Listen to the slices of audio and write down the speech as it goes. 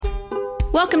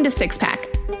Welcome to Six Pack.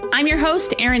 I'm your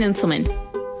host, Erin Inselman.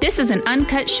 This is an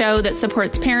uncut show that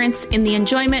supports parents in the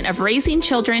enjoyment of raising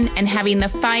children and having the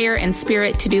fire and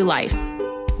spirit to do life,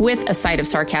 with a side of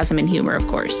sarcasm and humor, of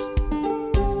course.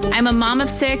 I'm a mom of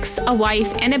six, a wife,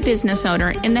 and a business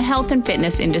owner in the health and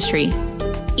fitness industry.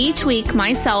 Each week,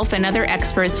 myself and other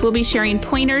experts will be sharing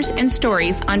pointers and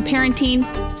stories on parenting,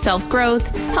 self-growth,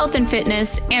 health and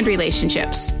fitness, and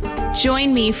relationships.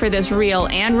 Join me for this real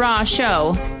and raw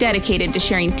show dedicated to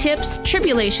sharing tips,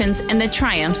 tribulations, and the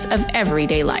triumphs of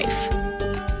everyday life.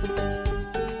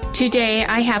 Today,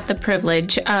 I have the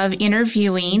privilege of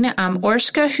interviewing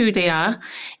Orska Hudea,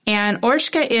 and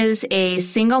Orska is a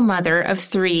single mother of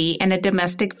three and a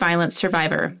domestic violence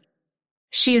survivor.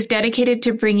 She is dedicated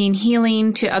to bringing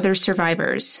healing to other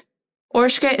survivors.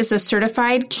 Orska is a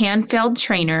certified Canfield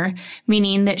trainer,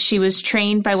 meaning that she was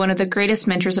trained by one of the greatest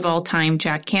mentors of all time,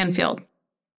 Jack Canfield.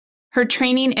 Her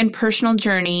training and personal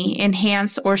journey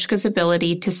enhance Orska's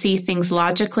ability to see things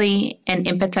logically and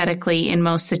empathetically in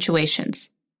most situations.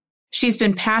 She's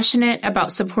been passionate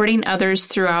about supporting others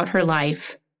throughout her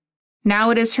life.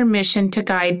 Now it is her mission to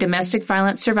guide domestic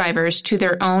violence survivors to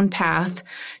their own path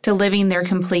to living their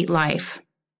complete life.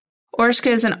 Orska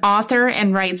is an author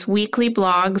and writes weekly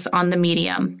blogs on the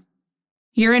Medium.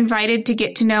 You're invited to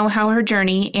get to know how her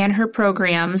journey and her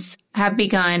programs have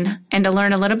begun and to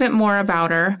learn a little bit more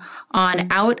about her on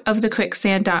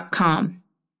outofthequicksand.com.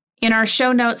 In our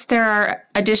show notes, there are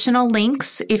additional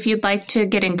links if you'd like to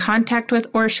get in contact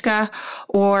with Orska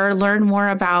or learn more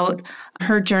about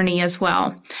her journey as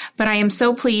well. But I am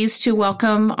so pleased to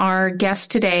welcome our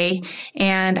guest today,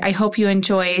 and I hope you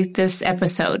enjoy this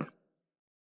episode.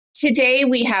 Today,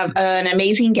 we have an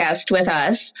amazing guest with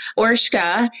us.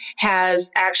 Orska has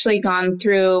actually gone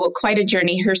through quite a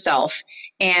journey herself,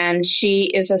 and she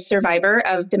is a survivor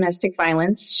of domestic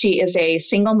violence. She is a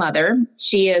single mother.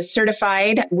 She is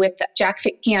certified with Jack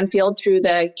Canfield through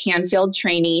the Canfield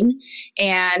training,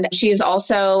 and she is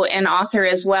also an author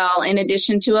as well, in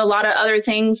addition to a lot of other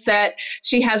things that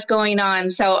she has going on.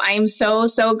 So I'm so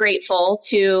grateful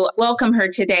to welcome her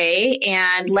today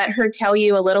and let her tell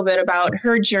you a little bit about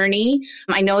her journey.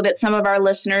 I know that some of our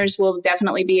listeners will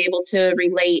definitely be able to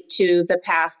relate to the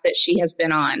path that she has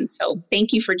been on. So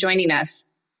thank you for joining us.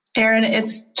 Erin,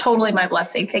 it's totally my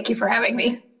blessing. Thank you for having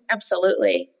me.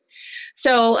 Absolutely.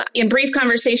 So in brief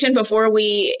conversation before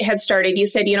we had started, you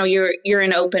said, you're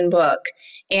an open book.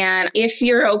 And if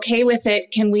you're okay with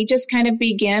it, can we just kind of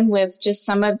begin with just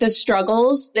some of the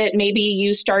struggles that maybe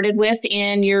you started with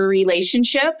in your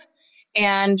relationship?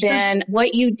 And then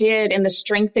what you did and the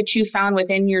strength that you found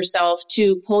within yourself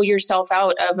to pull yourself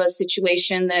out of a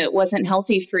situation that wasn't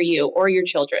healthy for you or your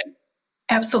children.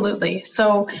 Absolutely.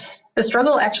 So the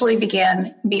struggle actually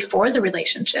began before the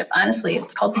relationship. Honestly,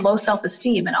 it's called low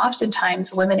self-esteem. And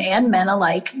oftentimes women and men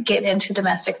alike get into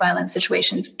domestic violence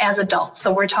situations as adults.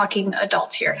 So we're talking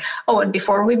adults here. Oh, and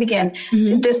before we begin,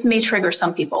 this may trigger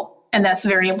some people. And that's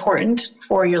very important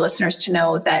for your listeners to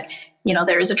know that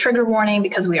there is a trigger warning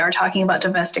because we are talking about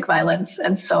domestic violence.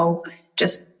 And so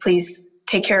just please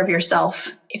take care of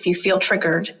yourself. If you feel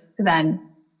triggered,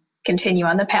 then continue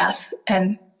on the path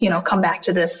and, come back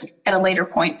to this at a later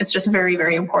point. It's just very,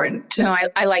 very important. No,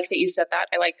 I like that you said that.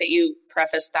 I like that you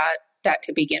prefaced that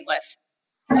to begin with.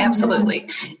 Absolutely.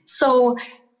 So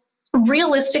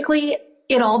realistically,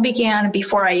 it all began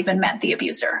before I even met the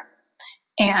abuser.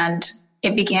 And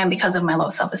it began because of my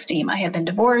low self-esteem. I had been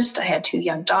divorced. I had two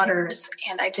young daughters,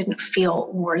 and I didn't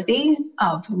feel worthy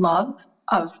of love,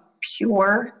 of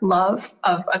pure love,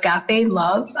 of agape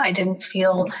love. I didn't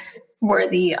feel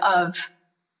worthy of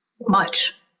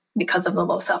much because of the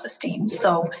low self-esteem.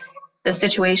 So the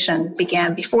situation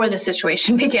began before the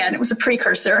situation began. It was a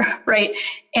precursor, right?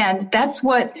 And that's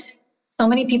what so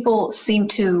many people seem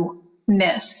to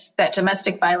miss, that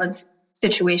domestic violence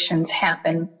situations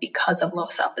happen because of low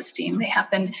self-esteem. They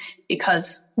happen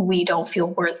because we don't feel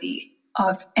worthy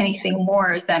of anything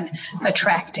more than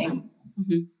attracting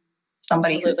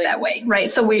somebody who's that way, right?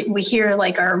 So we hear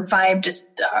like our vibe just,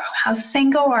 how's the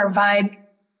saying go? Our vibe,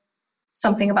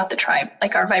 something about the tribe,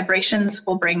 like our vibrations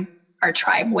will bring our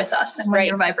tribe with us. And when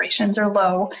your vibrations are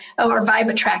low, our vibe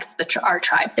attracts our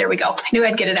tribe. There we go. I knew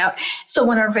I'd get it out. So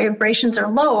when our vibrations are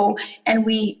low and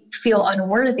we feel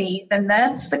unworthy, then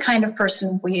that's the kind of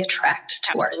person we attract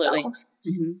to ourselves.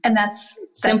 And that's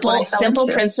simple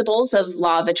principles of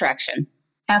law of attraction.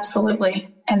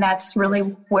 Absolutely. And that's really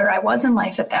where I was in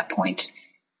life at that point.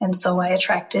 And so I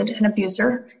attracted an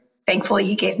abuser. Thankfully,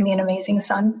 he gave me an amazing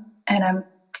son, and I'm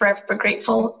forever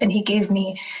grateful. And he gave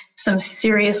me some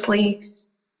seriously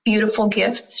beautiful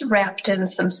gifts wrapped in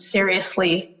some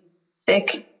seriously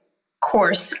thick,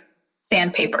 coarse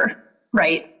sandpaper.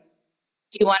 right?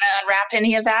 Do you want to unwrap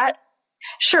any of that?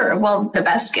 Sure. Well, the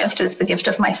best gift is the gift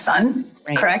of my son,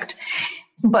 right. Correct?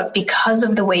 But because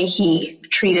of the way he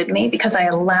treated me, because I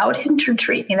allowed him to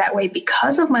treat me that way,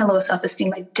 because of my low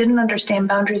self-esteem, I didn't understand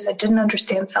boundaries. I didn't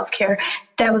understand self-care.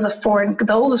 Those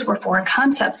were foreign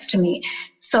concepts to me.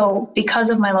 So because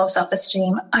of my low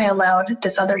self-esteem, I allowed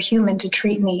this other human to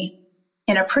treat me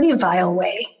in a pretty vile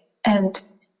way. And,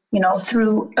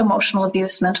 through emotional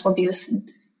abuse, mental abuse,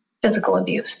 and physical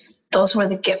abuse, those were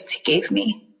the gifts he gave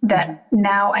me that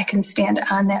now I can stand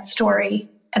on that story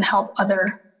and help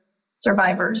other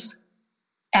survivors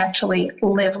actually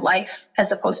live life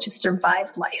as opposed to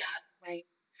survive life. Right.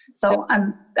 So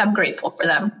I'm grateful for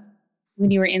them.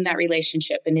 When you were in that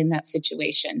relationship and in that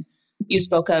situation, you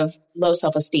spoke of low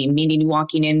self-esteem, meaning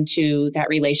walking into that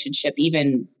relationship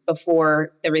even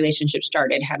before the relationship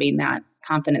started, having that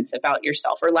confidence about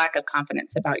yourself or lack of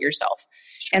confidence about yourself.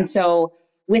 Sure. And so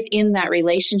within that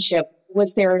relationship,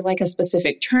 was there like a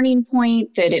specific turning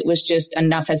point that it was just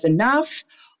enough is enough?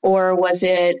 Or was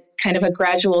it kind of a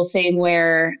gradual thing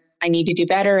where I need to do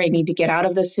better, I need to get out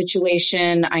of this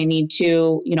situation, I need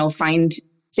to, find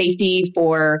safety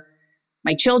for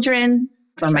my children,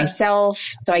 for Sure.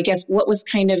 myself? So I guess what was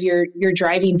kind of your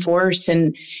driving force,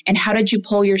 and how did you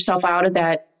pull yourself out of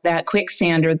that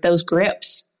quicksand or those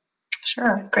grips?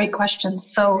 Sure. Great question.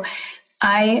 So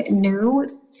I knew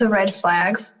the red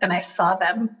flags and I saw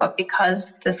them, but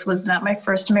because this was not my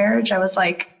first marriage, I was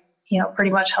like,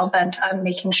 pretty much hell-bent on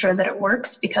making sure that it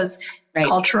works because right.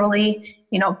 culturally,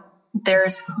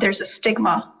 there's a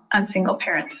stigma on single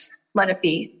parents, let it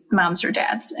be moms or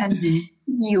dads. And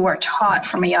you are taught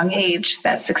from a young age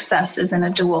that success is in a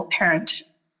dual parent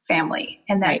family.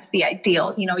 And that's right. the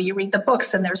ideal. You read the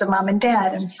books and there's a mom and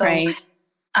dad. And so right.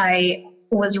 I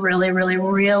was really, really,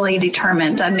 really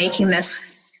determined on making this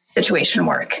situation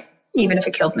work, even if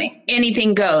it killed me.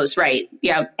 Anything goes, right?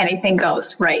 Yeah. Anything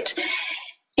goes, right.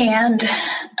 And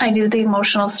I knew the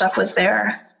emotional stuff was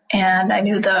there, and I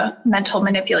knew the mental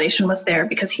manipulation was there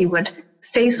because he would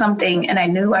say something and I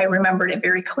remembered it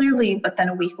very clearly, but then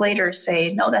a week later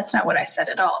say, no, that's not what I said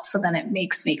at all. So then it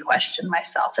makes me question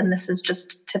myself. And this is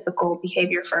just typical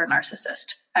behavior for a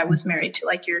narcissist. I was married to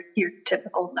like your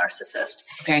typical narcissist.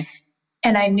 Okay.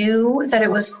 And I knew that it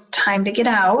was time to get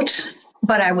out,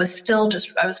 but I was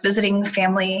visiting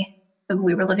family.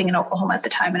 We were living in Oklahoma at the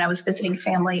time, and I was visiting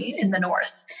family in the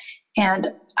north. And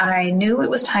I knew it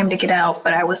was time to get out,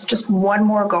 but I was just one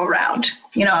more go around.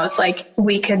 I was like,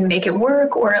 we can make it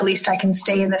work, or at least I can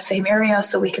stay in the same area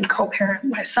so we can co-parent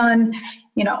my son.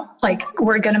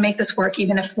 We're going to make this work.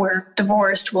 Even if we're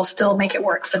divorced, we'll still make it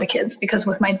work for the kids. Because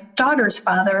with my daughter's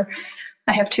father,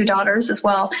 I have 2 daughters as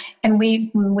well, and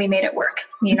we made it work.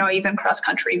 Even cross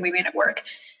country, we made it work.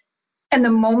 And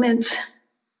the moment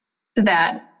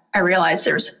that I realized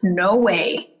there's no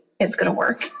way it's going to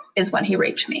work is when he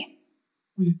raped me.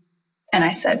 Mm. And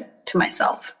I said to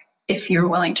myself, if you're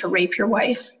willing to rape your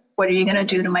wife, what are you going to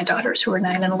do to my daughters who are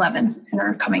 9 and 11 and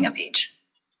are coming of age?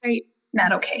 Right.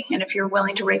 Not okay. And if you're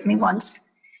willing to rape me once,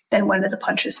 then when do the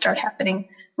punches start happening?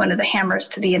 When do the hammers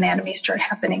to the anatomy start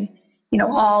happening?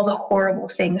 All the horrible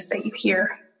things that you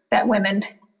hear that women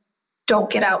don't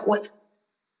get out with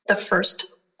the first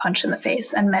punch in the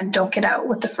face, and men don't get out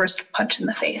with the first punch in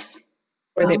the face.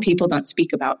 Or that people don't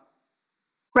speak about.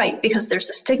 Right, because there's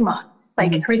a stigma.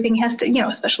 Like everything has to,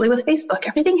 especially with Facebook,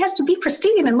 everything has to be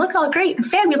pristine and look all great and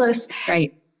fabulous.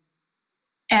 Right.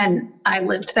 And I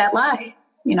lived that lie.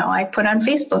 I put on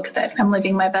Facebook that I'm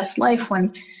living my best life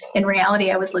when in reality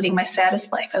I was living my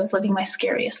saddest life. I was living my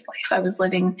scariest life. I was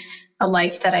living a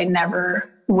life that I never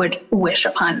would wish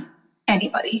upon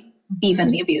anybody, even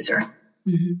the abuser.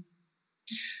 Mm-hmm.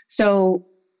 So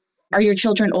are your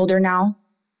children older now?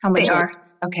 How much they are?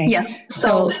 Okay. Yes.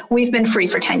 So we've been free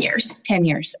for 10 years. 10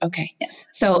 years. Okay. Yeah.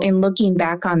 So in looking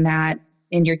back on that,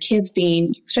 and your kids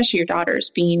being, especially your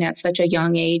daughters being at such a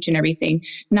young age and everything,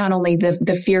 not only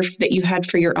the fear that you had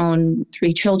for your own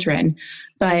 3 children,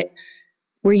 but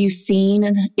were you seeing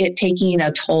it taking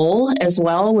a toll as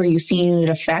well? Were you seeing an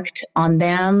effect on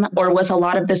them? Or was a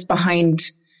lot of this behind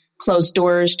closed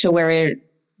doors to where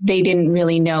they didn't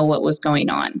really know what was going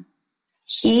on?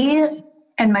 He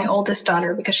and my oldest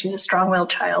daughter, because she's a strong-willed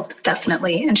child,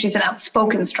 definitely. And she's an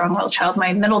outspoken strong-willed child.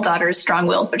 My middle daughter is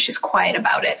strong-willed, but she's quiet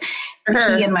about it.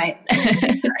 He and my,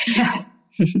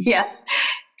 yes,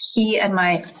 he and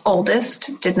my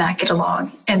oldest did not get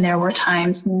along. And there were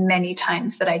many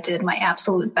times that I did my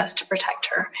absolute best to protect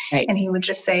her. Right. And he would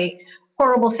just say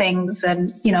horrible things.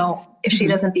 And, if she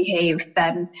doesn't behave,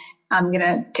 then I'm going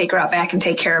to take her out back and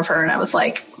take care of her. And I was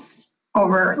like,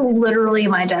 over literally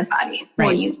my dead body, right.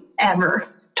 Will you ever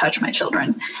touch my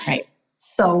children? Right.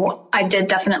 So I did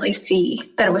definitely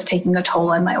see that it was taking a toll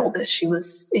on my oldest. She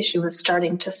was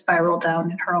starting to spiral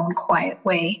down in her own quiet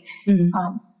way.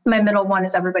 Mm-hmm. My middle one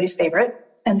is everybody's favorite.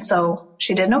 And so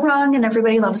she did no wrong and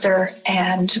everybody loves her.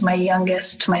 And my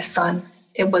youngest, my son,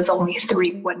 it was only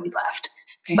 3 when we left.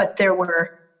 Okay. But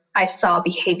I saw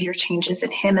behavior changes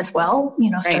in him as well,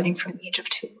 starting from the age of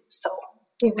 2. So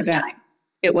it was time.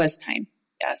 It was time.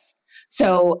 Yes.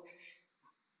 So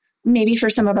maybe for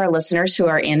some of our listeners who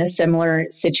are in a similar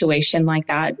situation like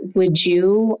that, would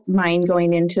you mind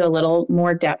going into a little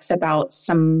more depth about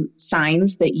some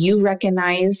signs that you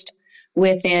recognized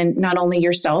within not only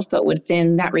yourself, but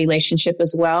within that relationship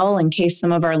as well, in case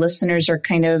some of our listeners are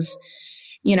kind of,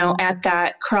 at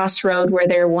that crossroad where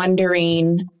they're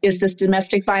wondering, is this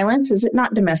domestic violence? Is it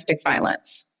not domestic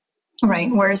violence?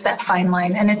 Right. Where's that fine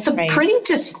line? And it's a pretty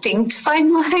distinct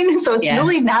fine line. So it's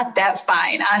really not that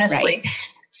fine, honestly. Right.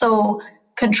 So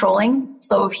controlling.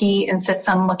 So if he insists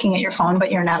on looking at your phone,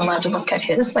 but you're not allowed to look at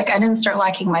his, I didn't start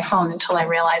locking my phone until I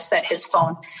realized that his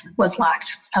phone was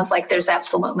locked. I was like, there's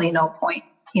absolutely no point,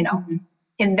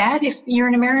 in that if you're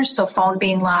in a marriage. So phone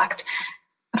being locked,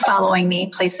 following me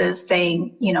places,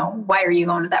 saying, why are you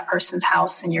going to that person's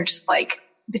house? And you're just like,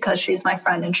 because she's my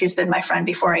friend and she's been my friend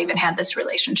before I even had this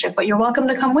relationship, but you're welcome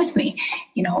to come with me,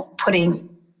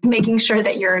 making sure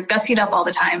that you're gussied up all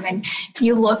the time and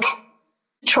you look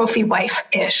trophy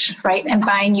wife-ish, right? And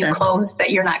buying you clothes that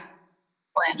you're not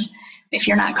in. If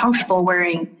you're not comfortable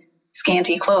wearing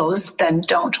scanty clothes, then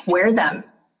don't wear them.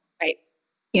 Right.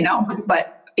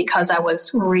 But because I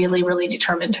was really, really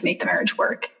determined to make the marriage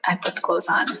work, I put the clothes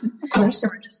on. Of course.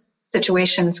 There were just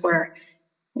situations where,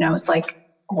 it's like,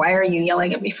 why are you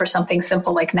yelling at me for something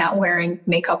simple like not wearing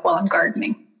makeup while I'm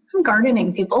gardening? I'm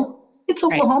gardening, people. It's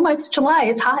Oklahoma. Right. It's July.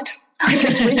 It's hot.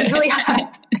 It's really, really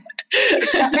hot.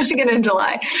 It's not Michigan in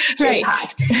July. It's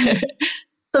hot.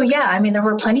 So there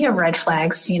were plenty of red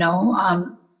flags,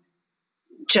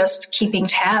 just keeping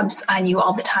tabs on you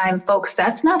all the time, folks.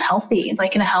 That's not healthy. In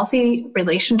a healthy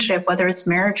relationship, whether it's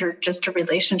marriage or just a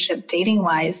relationship dating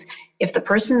wise, if the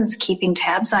person's keeping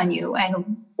tabs on you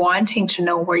and wanting to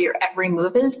know where your every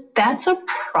move is, that's a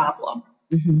problem.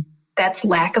 Mm-hmm. That's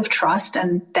lack of trust.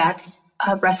 And that's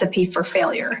a recipe for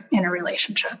failure in a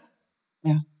relationship.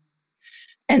 Yeah.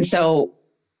 And so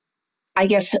I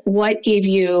guess what gave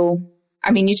you,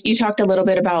 you talked a little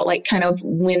bit about kind of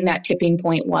when that tipping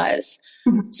point was.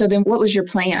 Mm-hmm. So then what was your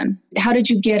plan? How did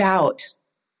you get out?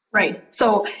 Right.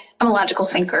 So I'm a logical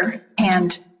thinker.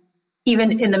 And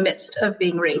even in the midst of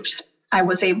being raped, I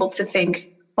was able to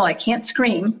think, well, I can't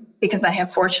scream because I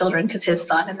have 4 children, because his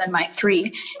son and then my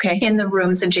 3 in the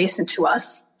rooms adjacent to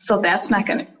us. So that's not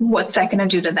what's that going to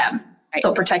do to them? Right.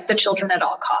 So protect the children at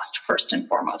all cost, first and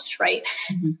foremost, right?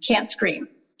 Mm-hmm. Can't scream.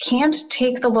 Can't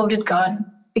take the loaded gun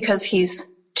because he's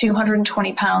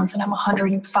 220 pounds and I'm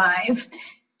 105.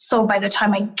 So by the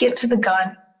time I get to the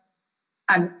gun,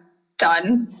 I'm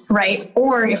done, right?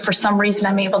 Or if for some reason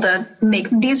I'm able to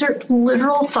these are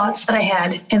literal thoughts that I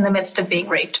had in the midst of being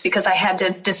raped because I had to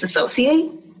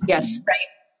disassociate. Yes. Right.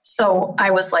 So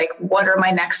I was like, what are my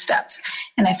next steps?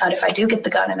 And I thought if I do get the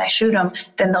gun and I shoot him,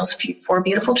 then those 4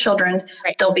 beautiful children,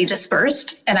 they'll be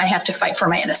dispersed and I have to fight for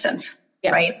my innocence.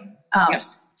 Yes. Right.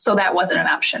 Yes. So that wasn't an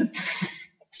option.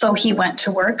 So he went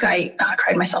to work. I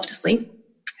cried myself to sleep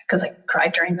because I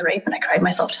cried during the rape and I cried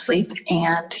myself to sleep.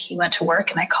 And he went to work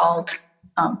and I called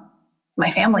my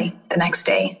family the next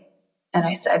day and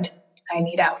I said, I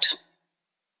need out.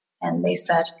 And they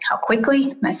said, how quickly?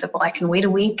 And I said, well, I can wait a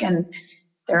week. And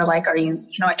they're like, are you,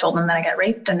 I told them that I got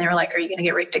raped and they were like, are you going to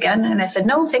get raped again? And I said,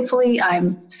 no, thankfully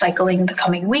I'm cycling the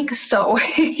coming weeks. So,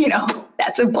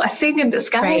 that's a blessing in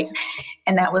disguise. Right.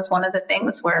 And that was one of the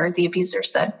things where the abuser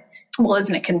said, well,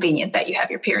 isn't it convenient that you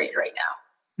have your period right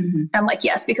now? Mm-hmm. I'm like,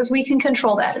 yes, because we can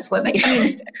control that as women.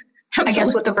 I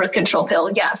guess with the birth control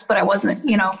pill, yes, but I wasn't,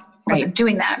 wasn't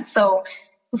doing that. So it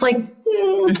was like,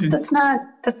 that's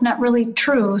not really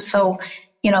true. So,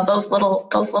 those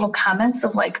little comments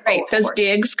of like, those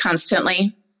digs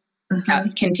constantly,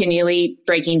 continually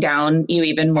breaking down you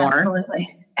even more.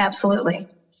 Absolutely.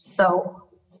 So,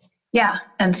 yeah.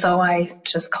 And so I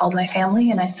just called my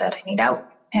family and I said, I need out.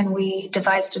 And we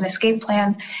devised an escape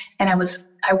plan. And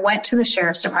I went to the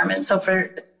sheriff's department. So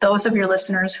for those of your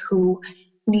listeners who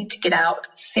need to get out,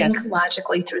 think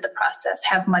logically through the process,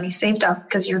 have money saved up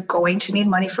because you're going to need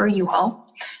money for a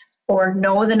U-Haul, or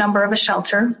know the number of a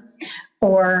shelter,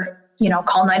 or,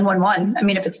 call 911.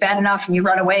 If it's bad enough and you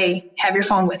run away, have your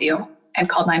phone with you and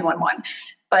call 911.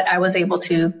 But I was able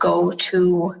to go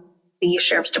to the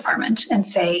sheriff's department and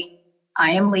say,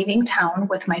 I am leaving town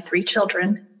with my 3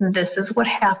 children. This is what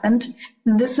happened.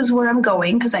 This is where I'm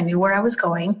going because I knew where I was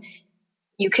going.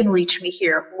 You can reach me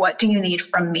here. What do you need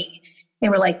from me? They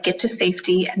were like, get to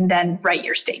safety and then write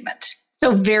your statement.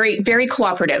 So very, very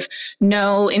cooperative.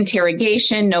 No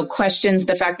interrogation, no questions.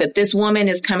 The fact that this woman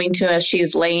is coming to us,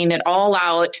 she's laying it all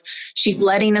out. She's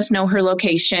letting us know her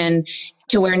location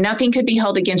to where nothing could be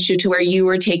held against you, to where you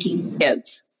were taking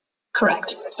kids.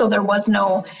 Correct. So there was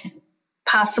no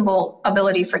possible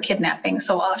ability for kidnapping.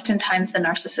 So oftentimes the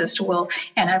narcissist will,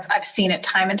 and I've seen it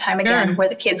time and time again, where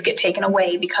the kids get taken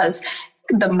away because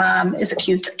the mom is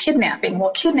accused of kidnapping. Well,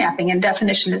 kidnapping in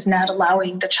definition is not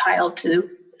allowing the child to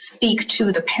speak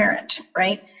to the parent,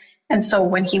 right? And so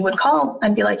when he would call,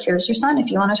 I'd be like, here's your son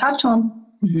if you want to talk to him.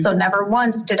 Mm-hmm. So never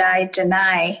once did I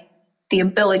deny the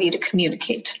ability to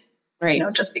communicate. Right. You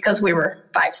know, just because we were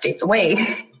 5 states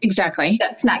away. Exactly.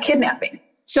 That's not kidnapping.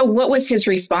 So what was his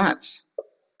response?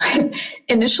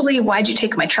 Initially, why'd you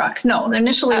take my truck? No,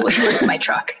 initially it was, where's my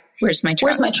truck? Where's my truck?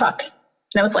 Where's my truck?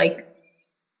 And I was like,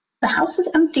 the house is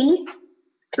empty.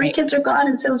 3 kids are gone,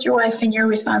 and so is your wife, and your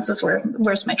response is,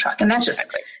 where's my truck? And that just,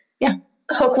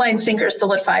 hook, line, sinker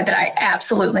solidified that I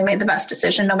absolutely made the best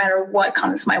decision no matter what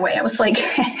comes my way. I was like,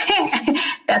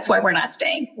 that's why we're not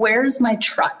staying. Where's my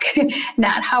truck?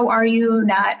 Not how are you?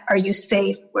 Not are you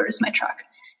safe? Where's my truck?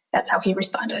 That's how he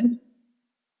responded.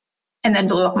 And then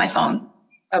blew up my phone.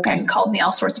 Okay. And called me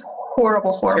all sorts of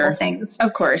horrible things.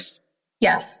 Of course.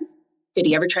 Yes. Did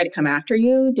he ever try to come after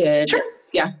you? Sure.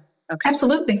 Yeah. Okay.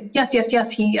 Absolutely. Yes.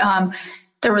 He,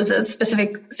 there was a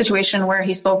specific situation where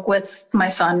he spoke with my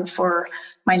son for,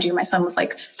 mind you, my son was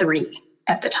like 3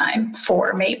 at the time,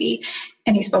 4 maybe.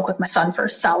 And he spoke with my son for a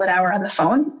solid hour on the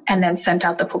phone and then sent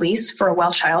out the police for a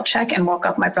well child check and woke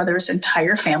up my brother's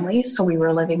entire family. So we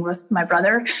were living with my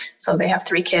brother. So they have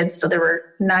 3 kids. So there were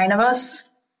 9 of us,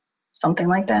 something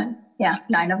like that. Yeah.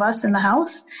 9 of us in the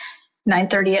house.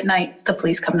 9:30 at night, the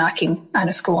police come knocking on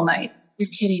a school night. You're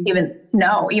kidding.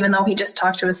 Even though he just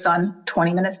talked to his son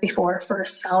 20 minutes before for a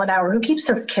solid hour. Who keeps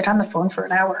their kid on the phone for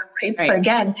an hour, right? But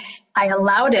again, I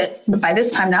allowed it by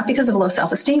this time, not because of low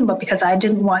self-esteem, but because I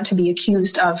didn't want to be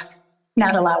accused of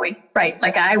not allowing, right?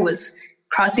 Like I was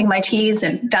crossing my T's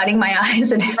and dotting my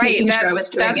I's and making sure I was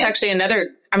doing That's actually another,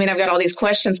 I mean, I've got all these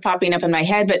questions popping up in my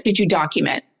head, but did you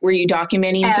document? Were you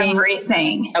documenting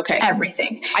everything? Things? Okay.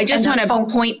 Everything. I just want to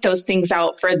point those things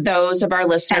out for those of our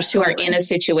listeners who are in a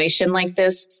situation like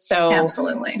this. So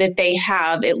absolutely. That they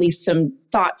have at least some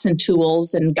thoughts and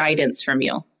tools and guidance from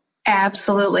you.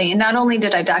 Absolutely. Not only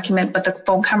did I document, but the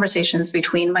phone conversations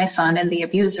between my son and the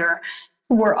abuser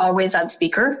were always on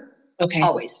speaker. Okay.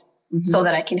 Always. Mm-hmm. So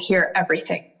that I can hear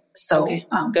everything. So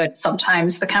good.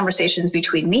 Sometimes the conversations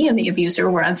between me and the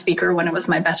abuser were on speaker when it was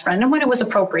my best friend and when it was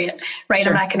appropriate, right?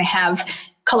 Sure. I'm not going to have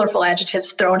colorful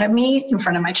adjectives thrown at me in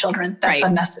front of my children. That's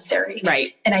unnecessary.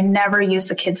 Right. And I never use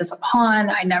the kids as a pawn.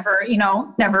 I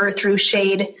never threw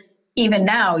shade. Even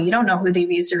now, you don't know who the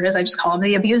abuser is. I just call him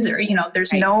the abuser.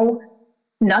 There's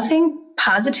nothing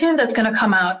positive that's going to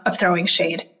come out of throwing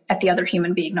shade at the other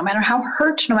human being, no matter how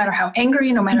hurt, no matter how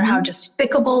angry, no matter how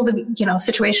despicable the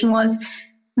situation was.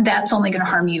 That's only going to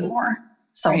harm you more.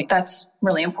 So that's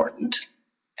really important.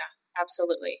 Yeah,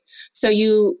 absolutely. So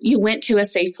you went to a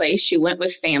safe place. You went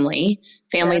with family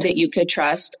that you could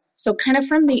trust. So kind of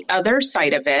from the other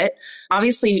side of it,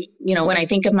 obviously, when I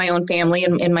think of my own family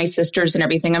and my sisters and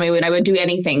everything, I mean, I would do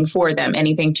anything for them,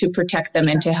 anything to protect them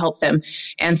and to help them.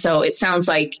 And so it sounds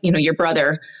like, your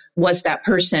brother was that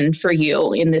person for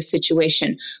you in this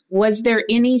situation. Was there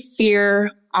any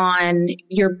fear on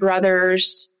your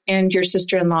brother's and your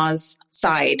sister-in-law's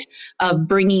side of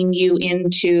bringing you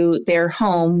into their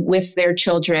home with their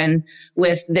children,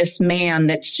 with this man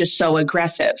that's just so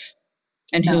aggressive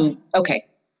and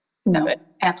No,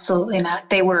 absolutely not.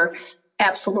 They were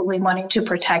absolutely wanting to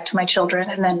protect my children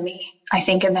and then me, I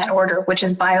think in that order, which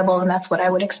is viable. And that's what I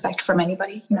would expect from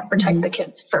anybody, protect the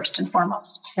kids first and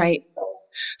foremost. Right.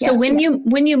 So when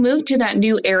you moved to that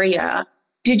new area,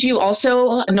 did you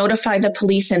also notify the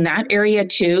police in that area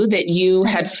too, that you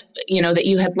had, that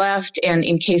you had left, and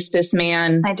in case this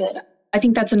man? I did. I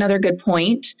think that's another good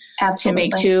point to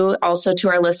make too, also to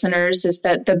our listeners, is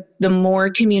that the more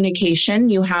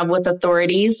communication you have with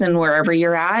authorities and wherever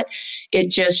you're at, it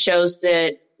just shows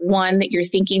that that you're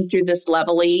thinking through this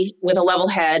with a level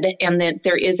head, and that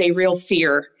there is a real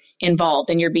fear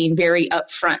involved, and you're being very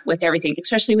upfront with everything,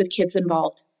 especially with kids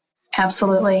involved.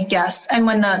 Absolutely. Yes. And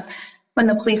when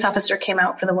the police officer came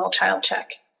out for the well child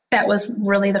check, that was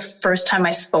really the first time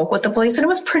I spoke with the police. And it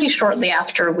was pretty shortly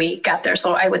after we got there.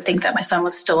 So I would think that my son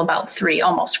was still about 3,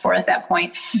 almost 4 at that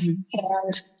point. Mm-hmm.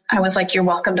 And I was like, you're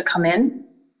welcome to come in.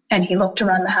 And he looked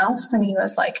around the house and he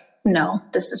was like, no,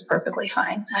 this is perfectly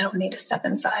fine. I don't need to step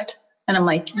inside. And I'm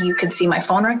like, you can see my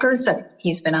phone records that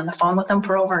he's been on the phone with them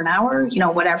for over an hour,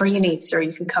 whatever you need, sir,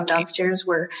 you can come downstairs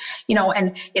where,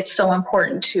 and it's so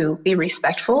important to be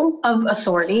respectful of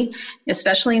authority,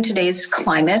 especially in today's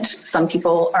climate. Some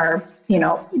people are,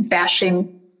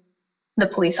 bashing the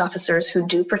police officers who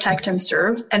do protect and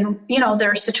serve. And,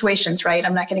 there are situations, right?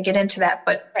 I'm not going to get into that,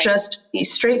 but just be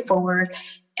straightforward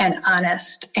and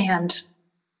honest and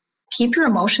keep your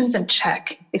emotions in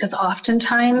check, because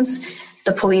oftentimes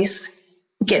the police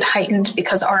get heightened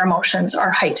because our emotions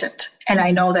are heightened. And I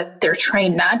know that they're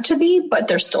trained not to be, but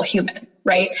they're still human,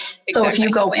 right? Exactly. So if you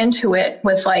go into it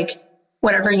with like,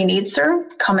 whatever you need, sir,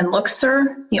 come and look,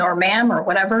 sir, or ma'am, or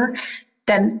whatever,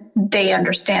 then they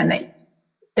understand that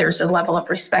there's a level of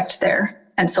respect there.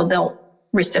 And so they'll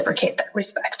reciprocate that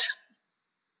respect.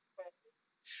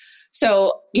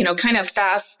 So, kind of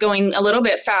going a little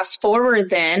bit fast forward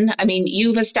then, I mean,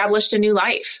 you've established a new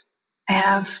life. I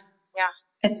have. Yeah.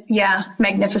 It's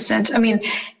magnificent. I mean,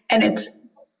 and it's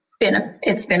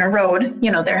been a road.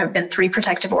 There have been 3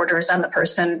 protective orders on the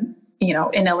person,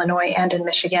 in Illinois and in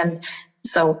Michigan.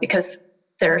 So because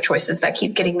there are choices that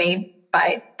keep getting made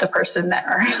by the person that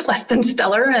are less than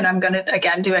stellar, and I'm going to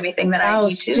again do anything that I need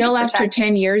to. Still after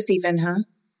 10 years, even, huh?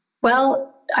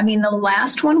 Well, I mean, the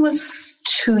last one was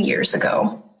 2 years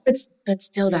ago. But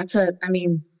still,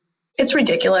 it's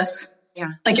ridiculous.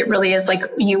 Yeah. Like it really is. Like,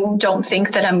 you don't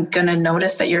think that I'm going to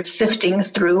notice that you're sifting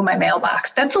through my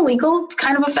mailbox. That's illegal. It's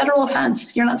kind of a federal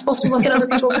offense. You're not supposed to look at other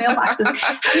people's mailboxes.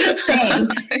 I'm just saying.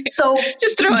 So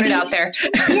just throwing it out there.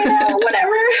 Yeah,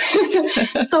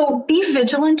 whatever. So be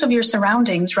vigilant of your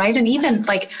surroundings, right? And even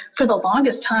like for the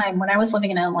longest time when I was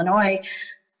living in Illinois,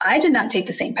 I did not take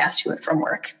the same path to it from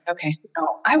work. Okay.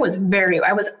 No, I was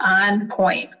on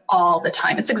point all the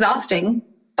time. It's exhausting,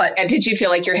 but. And did you feel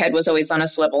like your head was always on a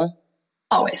swivel?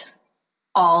 Always,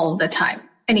 all the time.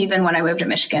 And even when I moved to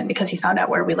Michigan, because he found out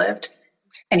where we lived.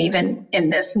 And even in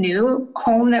this new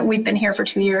home that we've been here for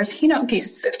 2 years, he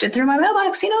sifted through my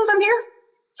mailbox. He knows I'm here.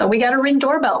 So we got a Ring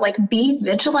doorbell. Like, be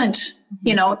vigilant.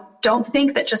 Don't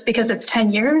think that just because it's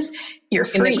 10 years, you're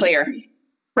free. In the clear.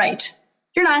 Right.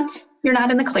 You're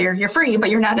not in the clear. You're free, but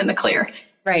you're not in the clear.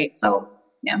 Right. So,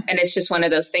 yeah. And it's just one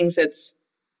of those things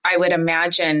I would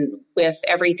imagine with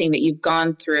everything that you've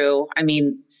gone through, I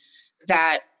mean,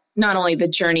 that not only the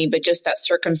journey, but just that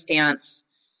circumstance,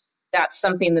 that's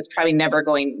something that's probably never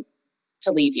going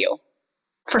to leave you.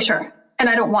 For sure. And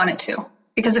I don't want it to,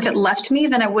 because if it left me,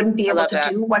 then I wouldn't be able to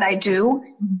do what I do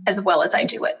as well as I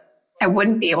do it. I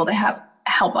wouldn't be able to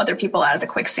help other people out of the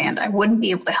quicksand. I wouldn't be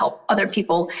able to help other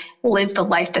people live the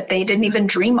life that they didn't even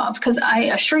dream of. Because I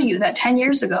assure you that 10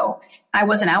 years ago, I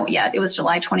wasn't out yet. It was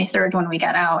July 23rd when we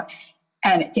got out.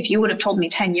 And if you would have told me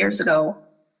 10 years ago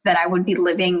that I would be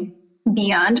living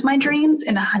beyond my dreams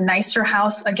in a nicer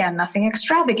house, again, nothing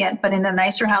extravagant, but in a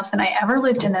nicer house than I ever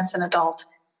lived in as an adult,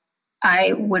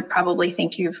 I would probably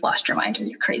think you've lost your mind and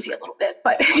you're crazy a little bit.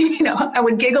 But, I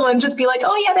would giggle and just be like,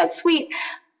 oh yeah, that's sweet.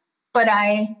 But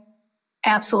I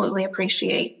absolutely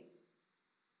appreciate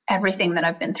everything that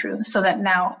I've been through, so that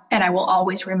now, and I will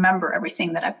always remember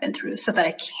everything that I've been through so that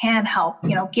I can help,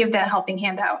 give that helping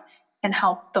hand out and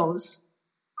help those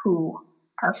who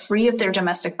are free of their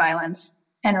domestic violence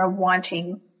and are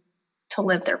wanting to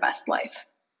live their best life.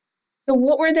 So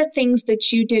what were the things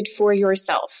that you did for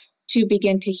yourself to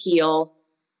begin to heal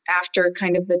after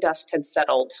kind of the dust had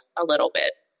settled a little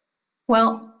bit?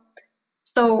 Well,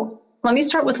 so let me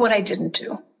start with what I didn't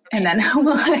do. And then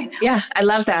yeah, I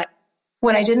love that.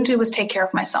 What I didn't do was take care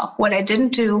of myself. What I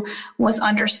didn't do was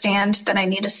understand that I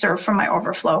need to serve from my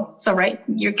overflow. So, right,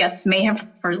 your guests may have,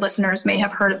 or listeners may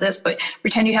have heard of this, but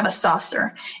pretend you have a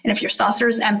saucer. And if your saucer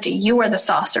is empty, you are the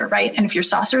saucer, right? And if your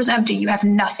saucer is empty, you have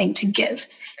nothing to give.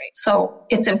 Right. So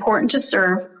it's important to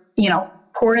serve,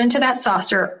 pour into that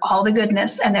saucer all the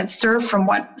goodness and then serve from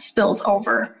what spills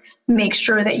over. Make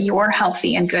sure that you're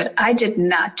healthy and good. I did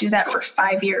not do that for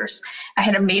 5 years. I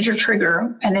had a major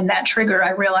trigger. And in that trigger, I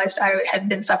realized I had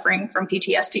been suffering from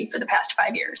PTSD for the past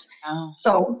 5 years. Oh.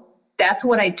 So that's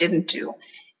what I didn't do.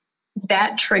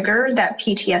 That trigger, that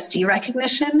PTSD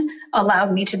recognition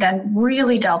allowed me to then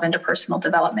really delve into personal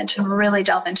development and really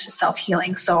delve into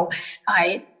self-healing. So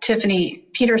Tiffany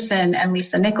Peterson and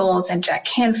Lisa Nichols and Jack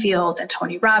Canfield and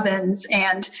Tony Robbins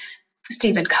and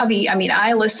Stephen Covey. I mean,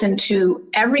 I listened to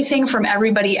everything from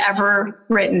everybody ever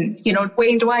written,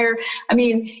 Wayne Dwyer. I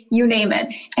mean, you name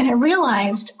it. And I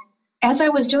realized as I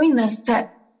was doing this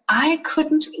that I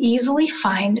couldn't easily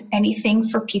find anything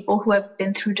for people who have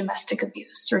been through domestic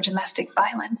abuse or domestic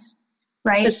violence,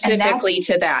 right? Specifically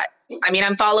to that. I mean,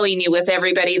 I'm following you with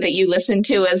everybody that you listen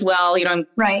to as well. You know,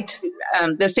 right.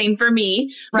 The same for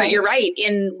me, but you're right.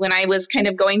 When I was kind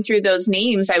of going through those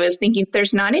names, I was thinking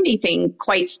there's not anything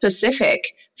quite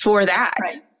specific for that.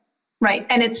 Right.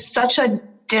 And it's such a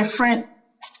different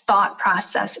thought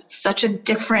process. It's such a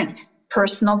different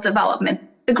personal development.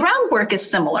 The groundwork is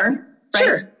similar. Right?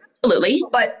 Sure. Absolutely.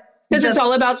 But because it's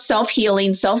all about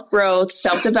self-healing, self-growth,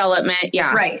 self-development.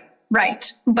 Yeah.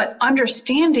 Right. But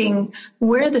understanding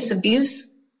where this abuse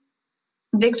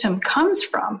victim comes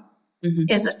from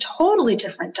is a totally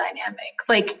different dynamic.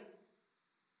 Like,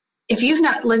 if you've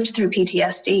not lived through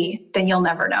PTSD, then you'll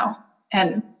never know.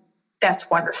 And that's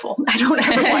wonderful. I don't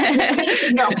ever want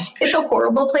to know. It's a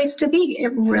horrible place to be.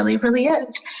 It really, really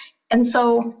is. And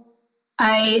so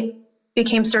I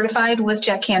became certified with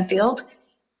Jack Canfield,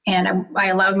 and I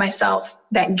allowed myself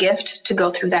that gift to go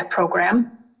through that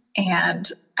program.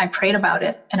 And I prayed about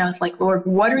it. And I was like, Lord,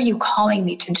 what are you calling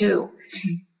me to do?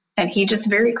 And he just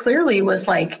very clearly was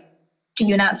like, do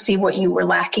you not see what you were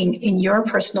lacking in your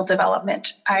personal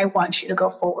development? I want you to go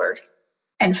forward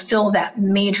and fill that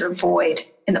major void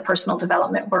in the personal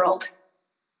development world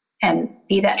and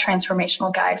be that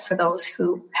transformational guide for those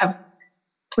who have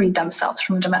freed themselves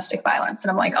from domestic violence.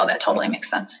 And I'm like, oh, that totally makes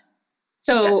sense.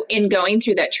 So in going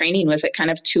through that training, was it kind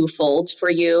of twofold for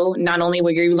you? Not only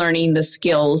were you learning the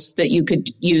skills that you could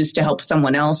use to help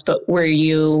someone else, but were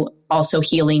you also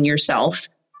healing yourself?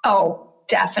 Oh,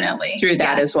 definitely. Through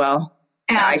that as well.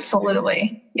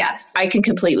 Absolutely. Yes. I can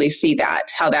completely see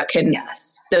that, how that can,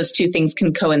 those two things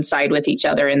can coincide with each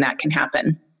other, and that can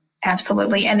happen.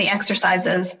 Absolutely. And the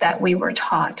exercises that we were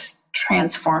taught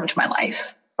transformed my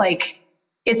life. Like,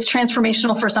 it's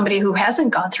transformational for somebody who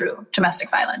hasn't gone through domestic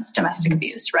violence, domestic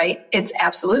abuse, right? It's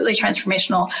absolutely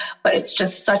transformational, but it's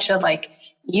just such a, like,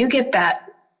 you get that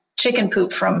chicken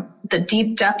poop from the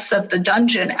deep depths of the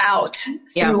dungeon out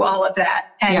through all of that.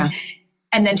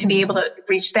 And then to be able to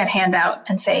reach that hand out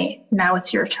and say, now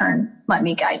it's your turn. Let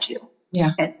me guide you.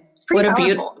 Yeah. It's pretty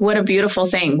powerful. What a beautiful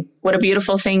thing. What a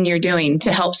beautiful thing you're doing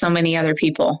to help so many other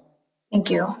people.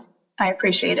 Thank you. I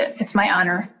appreciate it. It's my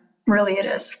honor. Really, it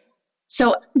is.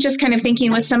 So just kind of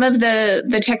thinking with some of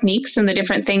the techniques and the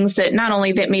different things that not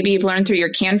only that maybe you've learned through your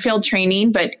Canfield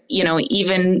training, but, you know,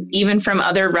 even from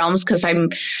other realms, because I'm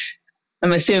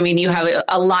assuming you have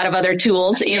a lot of other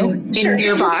tools in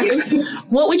your box.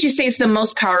 What would you say is the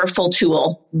most powerful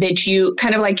tool that you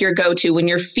kind of like your go-to when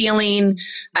you're feeling,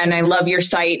 and I love your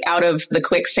site, out of the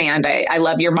quicksand. I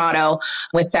love your motto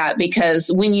with that, because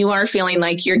when you are feeling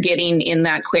like you're getting in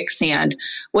that quicksand,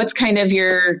 what's kind of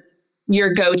your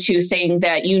go-to thing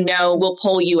that you know will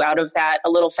pull you out of that a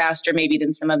little faster maybe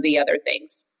than some of the other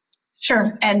things?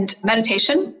 Sure. And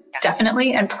meditation,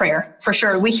 definitely, and prayer, for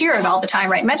sure. We hear it all the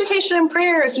time, right? Meditation and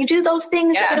prayer, if you do those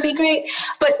things, you're going to be great.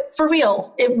 But for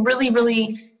real, it really,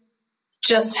 really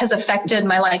just has affected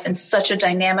my life in such a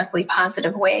dynamically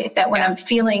positive way that when I'm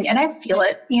feeling, and I feel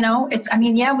it, you know,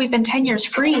 we've been 10 years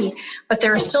free, but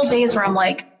there are still days where I'm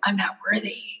like, I'm not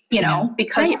worthy, you know,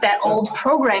 because that old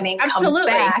programming comes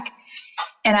back.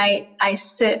 And I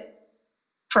sit,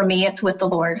 for me, it's with the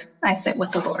Lord. I sit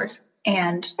with the Lord.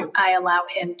 And I allow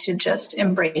him to just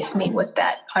embrace me with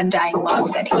that undying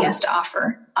love that he has to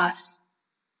offer us.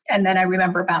 And then I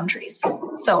remember boundaries.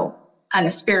 So on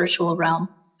a spiritual realm,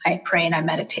 I pray and I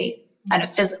meditate. On a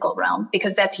physical realm,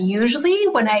 because that's usually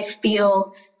when I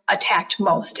feel attacked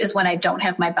most, is when I don't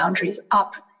have my boundaries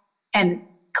up and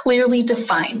clearly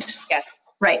defined. Yes.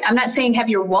 Right. I'm not saying have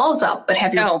your walls up, but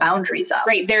have your boundaries up.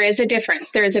 Right. There is a difference.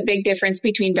 There is a big difference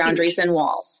between boundaries and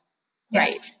walls.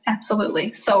 Yes, right.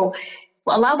 Absolutely. So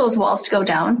allow those walls to go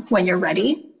down when you're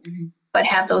ready, but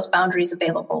have those boundaries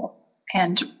available.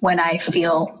 And when I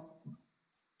feel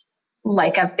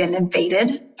like I've been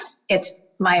invaded, it's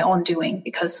my own doing,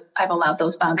 because I've allowed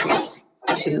those boundaries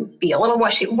to be a little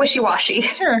wishy-washy.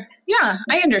 Sure. Yeah,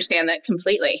 I understand that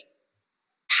completely.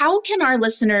 How can our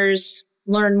listeners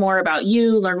learn more about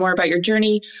you, learn more about your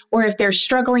journey, or if they're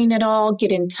struggling at all,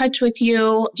 get in touch with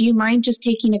you? Do you mind just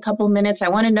taking a couple minutes? I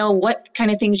want to know what kind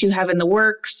of things you have in the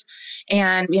works,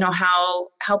 and, you know,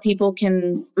 how people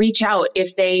can reach out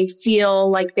if they feel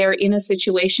like they're in a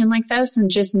situation like this and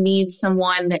just need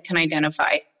someone that can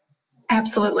identify.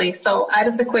 Absolutely. So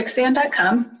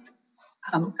outofthequicksand.com,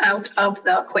 out of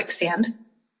the quicksand.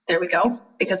 There we go,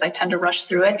 because I tend to rush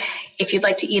through it. If you'd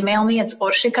like to email me, it's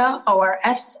Orsika,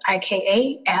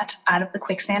 ORSIKA, at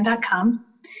outofthequicksand.com.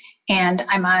 And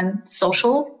I'm on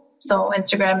social. So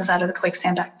Instagram is out of the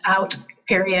quicksand,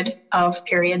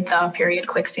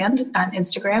 quicksand on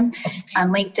Instagram. On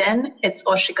LinkedIn, it's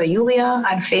Orska Julia.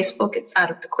 On Facebook, it's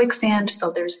Out of the Quicksand.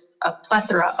 So there's a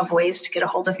plethora of ways to get a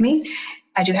hold of me.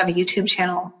 I do have a YouTube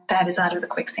channel that is Out of the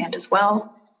Quicksand as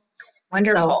well.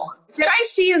 Wonderful. Did I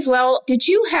see as well, did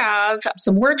you have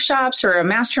some workshops or a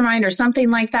mastermind or something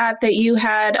like that you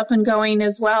had up and going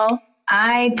as well?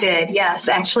 I did, yes.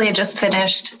 Actually, I just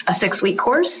finished a 6-week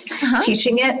course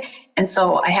teaching it. And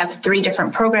so I have 3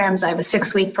 different programs. I have a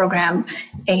 6-week program,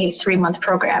 a 3-month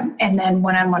program, and then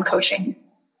one-on-one coaching.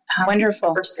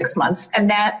 Wonderful. For 6 months. And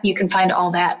that you can find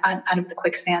all that on Out of the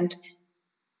Quicksand.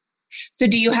 So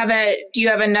do you have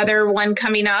another one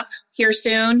coming up here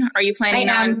soon? Are you planning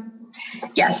on?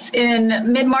 Yes,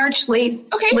 in mid-March, late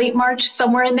March,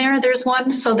 somewhere in there, there's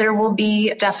one. So there will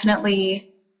be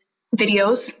definitely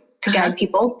videos to guide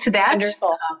people to that.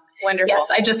 Wonderful. Wonderful.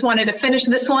 Yes, I just wanted to finish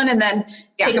this one and then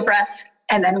take a breath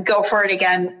and then go for it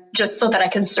again, just so that I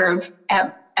can serve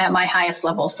at my highest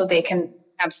level so they can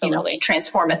absolutely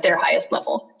transform at their highest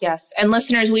level. Yes. And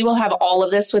listeners, we will have all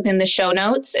of this within the show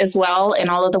notes as well, and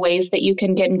all of the ways that you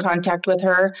can get in contact with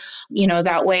her.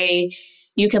 That way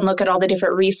you can look at all the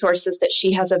different resources that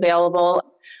she has available.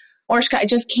 Orska, I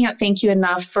just can't thank you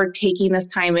enough for taking this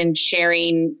time and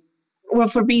sharing,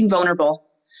 for being vulnerable,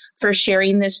 for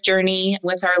sharing this journey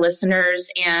with our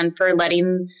listeners, and for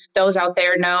letting those out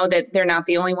there know that they're not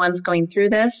the only ones going through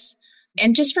this,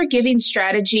 and just for giving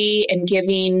strategy and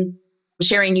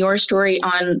sharing your story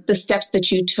on the steps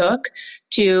that you took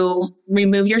to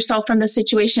remove yourself from the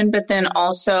situation, but then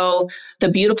also the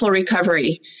beautiful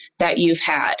recovery that you've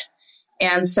had.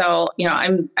 And so,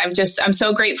 I'm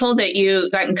so grateful that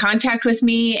you got in contact with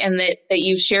me and that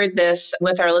you've shared this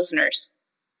with our listeners.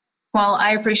 Well,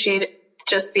 I appreciate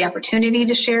just the opportunity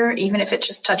to share, even if it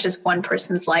just touches one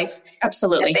person's life.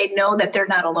 Absolutely. That they know that they're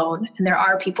not alone, and there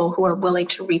are people who are willing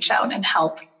to reach out and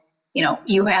help.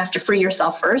 You have to free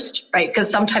yourself first, right? Because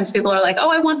sometimes people are like,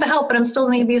 oh, I want the help, but I'm still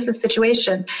in the abusive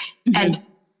situation. Mm-hmm. And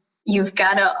you've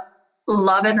got to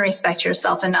love and respect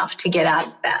yourself enough to get out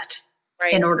of that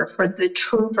in order for the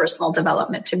true personal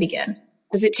development to begin.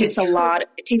 Because it takes a lot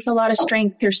of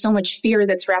strength. There's so much fear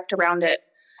that's wrapped around it.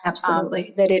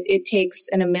 Absolutely. That it takes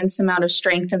an immense amount of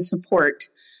strength and support,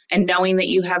 and knowing that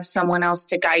you have someone else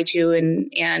to guide you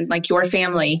and like your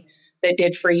family that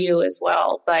did for you as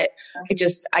well. But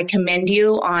I commend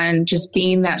you on just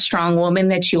being that strong woman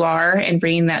that you are, and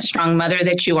being that strong mother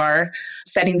that you are,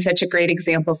 setting such a great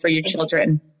example for your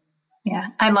children. Yeah,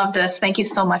 I love this. Thank you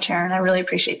so much, Erin. I really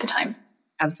appreciate the time.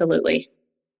 Absolutely.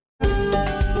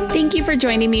 Thank you for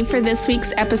joining me for this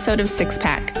week's episode of Six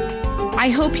Pack. I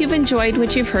hope you've enjoyed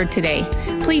what you've heard today.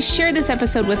 Please share this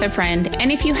episode with a friend,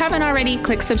 and if you haven't already,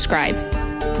 click subscribe.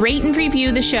 Rate and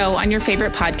review the show on your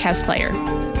favorite podcast player.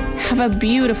 Have a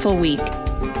beautiful week,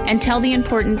 and tell the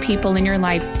important people in your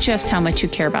life just how much you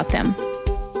care about them.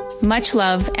 Much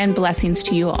love and blessings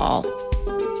to you all.